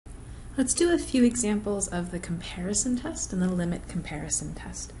Let's do a few examples of the comparison test and the limit comparison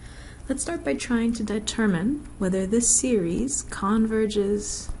test. Let's start by trying to determine whether this series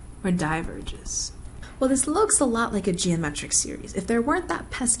converges or diverges. Well, this looks a lot like a geometric series. If there weren't that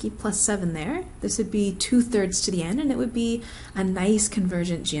pesky plus 7 there, this would be 2/3 to the n, and it would be a nice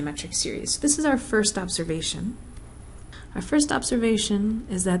convergent geometric series. So this is our first observation. Our first observation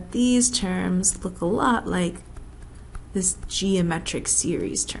is that these terms look a lot like this geometric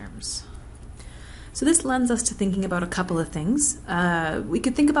series terms. So this lends us to thinking about a couple of things. We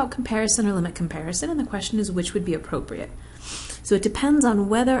could think about comparison or limit comparison, and the question is which would be appropriate. So it depends on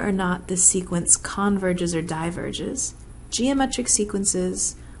whether or not this sequence converges or diverges. Geometric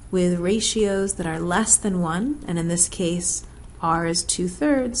sequences with ratios that are less than 1, and in this case r is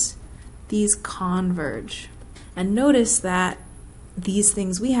 2/3, these converge. And notice that these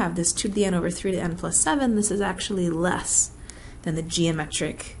things we have, this 2 to the n over 3 to the n plus 7, this is actually less than the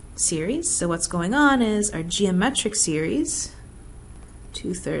geometric series. So what's going on is our geometric series,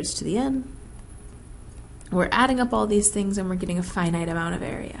 2/3 to the n, we're adding up all these things and we're getting a finite amount of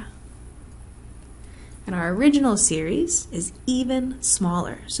area. And our original series is even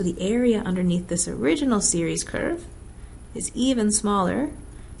smaller. So the area underneath this original series curve is even smaller.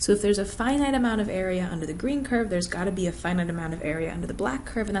 So if there's a finite amount of area under the green curve, there's got to be a finite amount of area under the black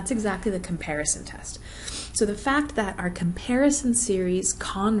curve, and that's exactly the comparison test. So the fact that our comparison series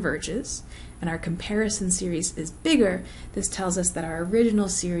converges and our comparison series is bigger, this tells us that our original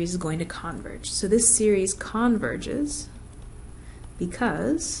series is going to converge. So this series converges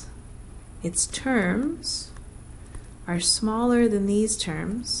because its terms are smaller than these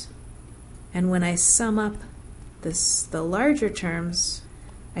terms, and when I sum up the larger terms,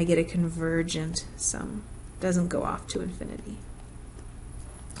 I get a convergent sum. It doesn't go off to infinity.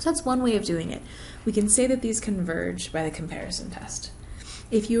 So that's one way of doing it. We can say that these converge by the comparison test.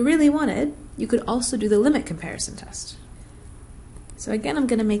 If you really wanted, you could also do the limit comparison test. So again, I'm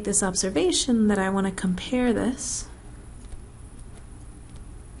going to make this observation that I want to compare this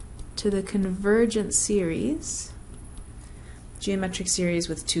to the convergent series, geometric series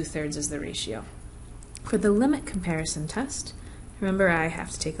with 2/3 as the ratio. For the limit comparison test, remember I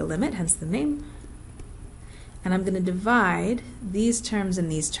have to take a limit, hence the name, and I'm going to divide these terms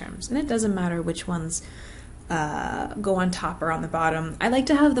and these terms, and it doesn't matter which ones go on top or on the bottom. I like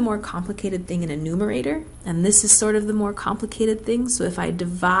to have the more complicated thing in a numerator, and this is sort of the more complicated thing, so if I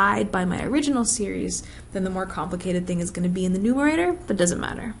divide by my original series, then the more complicated thing is going to be in the numerator, but it doesn't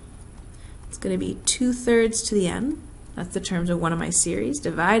matter. It's going to be 2/3 to the n, that's the terms of one of my series,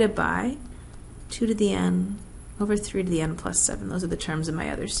 divided by 2 to the n over 3 to the n plus 7. Those are the terms of my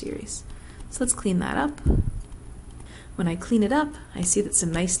other series. So let's clean that up. When I clean it up, I see that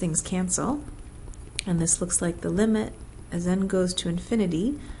some nice things cancel, and this looks like the limit as n goes to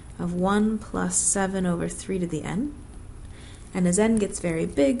infinity of 1 plus 7 over 3 to the n. And as n gets very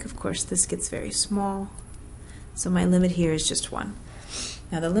big, of course this gets very small, so my limit here is just 1.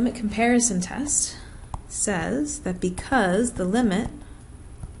 Now the limit comparison test says that because the limit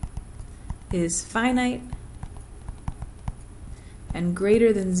is finite and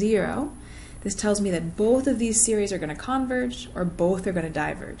greater than 0, this tells me that both of these series are going to converge or both are going to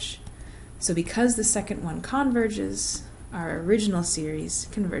diverge. So because the second one converges, our original series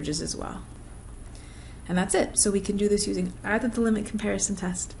converges as well. And that's it. So we can do this using either the limit comparison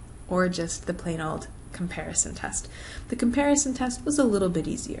test or just the plain old comparison test. The comparison test was a little bit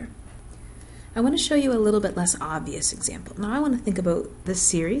easier. I want to show you a little bit less obvious example. Now I want to think about this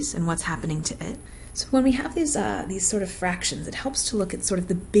series and what's happening to it. So when we have these sort of fractions, it helps to look at sort of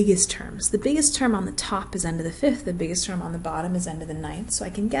the biggest terms. The biggest term on the top is n to the 5th, the biggest term on the bottom is n to the 9th, so I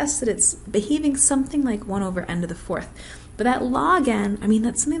can guess that it's behaving something like 1 over n to the 4th. But that log n,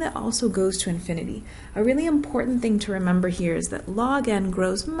 that's something that also goes to infinity. A really important thing to remember here is that log n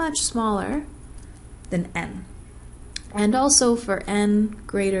grows much smaller than n. And also for n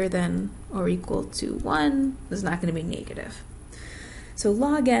greater than or equal to 1, is not going to be negative. So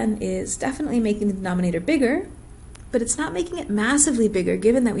log n is definitely making the denominator bigger, but it's not making it massively bigger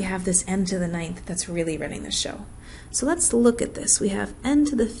given that we have this n to the 9th that's really running the show. So let's look at this. We have n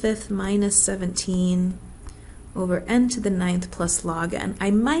to the 5th minus 17 over n to the 9th plus log n. I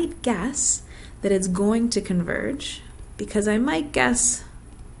might guess that it's going to converge because I might guess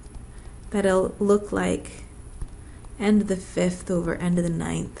that it'll look like n to the 5th over n to the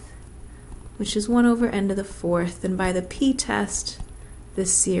 9th, which is 1 over n to the 4th, and by the p-test,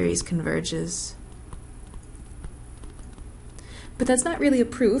 this series converges. But that's not really a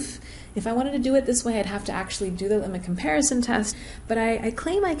proof. If I wanted to do it this way, I'd have to actually do the limit comparison test, but I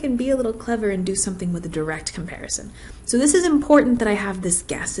claim I can be a little clever and do something with a direct comparison. So this is important that I have this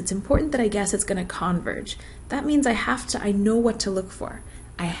guess. It's important that I guess it's going to converge. That means I know what to look for.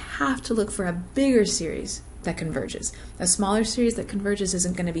 I have to look for a bigger series that converges. A smaller series that converges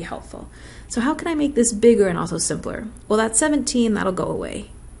isn't going to be helpful. So how can I make this bigger and also simpler? Well, that 17, that'll go away.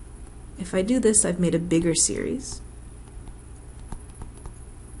 If I do this, I've made a bigger series.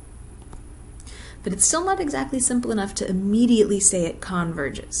 But it's still not exactly simple enough to immediately say it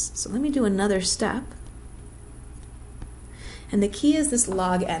converges. So let me do another step. And the key is this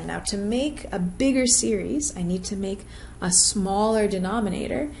log n. Now to make a bigger series, I need to make a smaller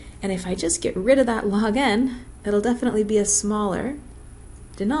denominator. And if I just get rid of that log n, it'll definitely be a smaller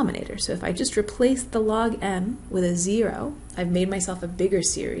denominator. So if I just replace the log n with a 0, I've made myself a bigger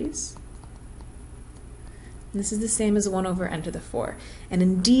series. And this is the same as 1 over n to the 4. And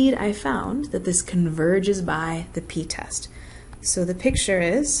indeed, I found that this converges by the p-test. So the picture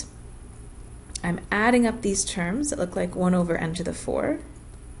is, I'm adding up these terms that look like 1 over n to the 4.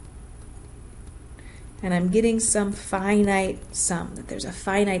 And I'm getting some finite sum, that there's a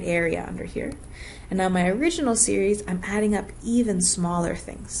finite area under here. And now my original series, I'm adding up even smaller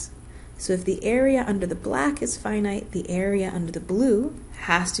things. So if the area under the black is finite, the area under the blue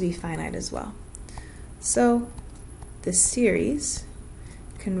has to be finite as well. So this series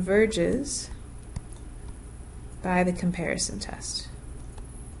converges by the comparison test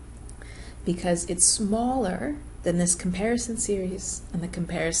because it's smaller than this comparison series, and the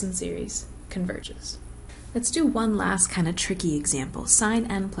comparison series converges. Let's do one last kind of tricky example. Sine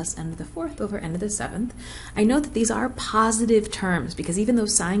n plus n to the 4th over n to the 7th. I note that these are positive terms because even though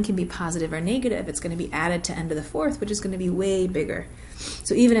sine can be positive or negative, it's going to be added to n to the 4th, which is going to be way bigger.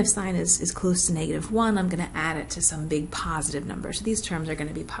 So even if sine is close to -1, I'm going to add it to some big positive number. So these terms are going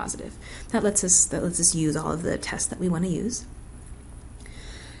to be positive. That lets us use all of the tests that we want to use.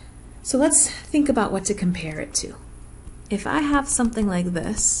 So let's think about what to compare it to. If I have something like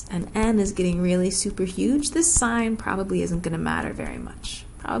this, and n is getting really super huge, this sign probably isn't going to matter very much.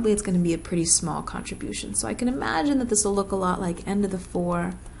 Probably it's going to be a pretty small contribution. So I can imagine that this will look a lot like n to the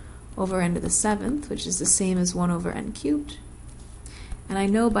 4 over n to the 7th, which is the same as 1 over n cubed. And I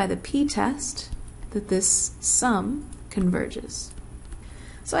know by the p-test that this sum converges.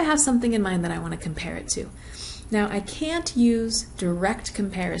 So I have something in mind that I want to compare it to. Now I can't use direct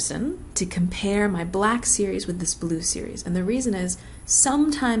comparison to compare my black series with this blue series. And the reason is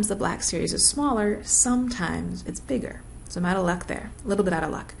sometimes the black series is smaller, sometimes it's bigger. So I'm out of luck there, a little bit out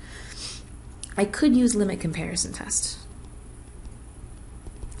of luck. I could use limit comparison test.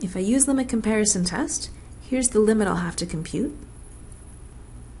 If I use limit comparison test, here's the limit I'll have to compute.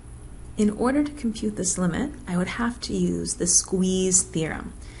 In order to compute this limit, I would have to use the squeeze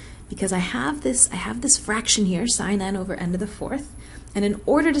theorem. Because I have this fraction here, sine n over n to the 4th, and in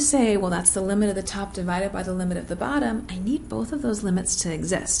order to say, well, that's the limit of the top divided by the limit of the bottom, I need both of those limits to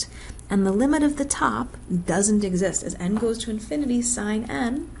exist. And the limit of the top doesn't exist. As n goes to infinity, sine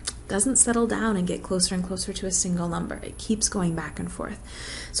n doesn't settle down and get closer and closer to a single number. It keeps going back and forth.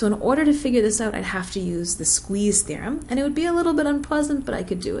 So in order to figure this out, I'd have to use the squeeze theorem, and it would be a little bit unpleasant, but I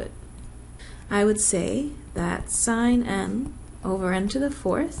could do it. I would say that sine n over n to the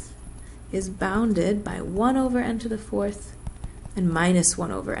 4th is bounded by 1 over n to the 4th and minus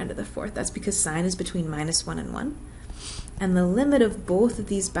 1 over n to the 4th. That's because sine is between -1 and 1. And the limit of both of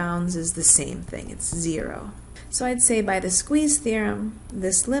these bounds is the same thing. It's 0. So I'd say by the squeeze theorem,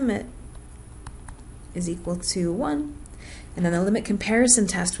 this limit is equal to 1. And then the limit comparison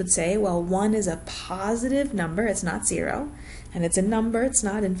test would say, well, 1 is a positive number, it's not 0. And it's a number, it's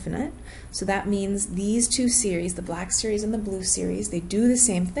not infinite. So that means these two series, the black series and the blue series, they do the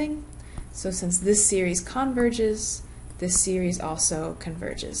same thing. So since this series converges, this series also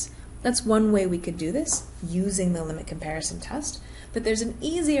converges. That's one way we could do this, using the limit comparison test. But there's an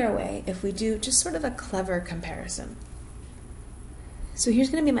easier way if we do just sort of a clever comparison. So here's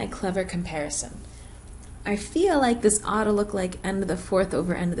going to be my clever comparison. I feel like this ought to look like n to the 4th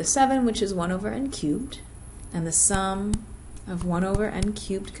over n to the 7, which is 1 over n cubed. And the sum of 1 over n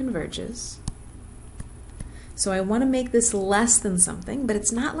cubed converges. So I want to make this less than something, but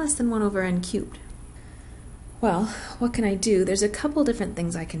it's not less than 1 over n cubed. Well, what can I do? There's a couple different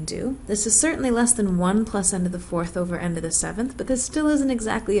things I can do. This is certainly less than 1 plus n to the 4th over n to the 7th, but this still isn't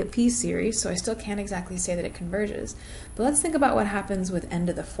exactly a p-series, so I still can't exactly say that it converges. But let's think about what happens with n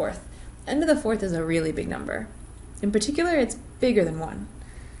to the 4th. N to the 4th is a really big number. In particular, it's bigger than 1.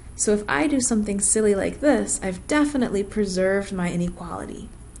 So if I do something silly like this, I've definitely preserved my inequality.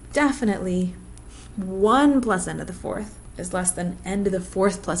 Definitely 1 plus n to the 4th is less than n to the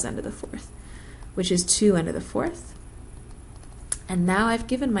fourth plus n to the fourth, which is 2n to the fourth. And now I've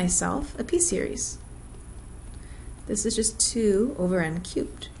given myself a p-series. This is just 2 over n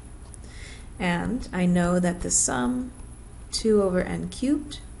cubed. And I know that the sum 2 over n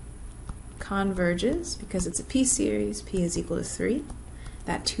cubed converges because it's a p-series. P is equal to 3.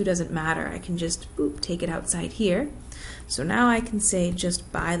 That 2 doesn't matter. I can just take it outside here. So now I can say,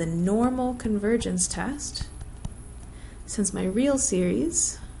 just by the normal convergence test, since my real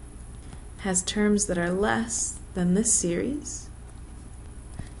series has terms that are less than this series,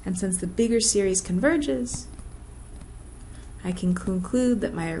 and since the bigger series converges, I can conclude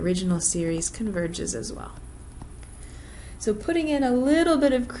that my original series converges as well. So putting in a little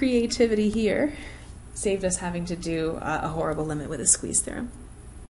bit of creativity here saved us having to do a horrible limit with a squeeze theorem.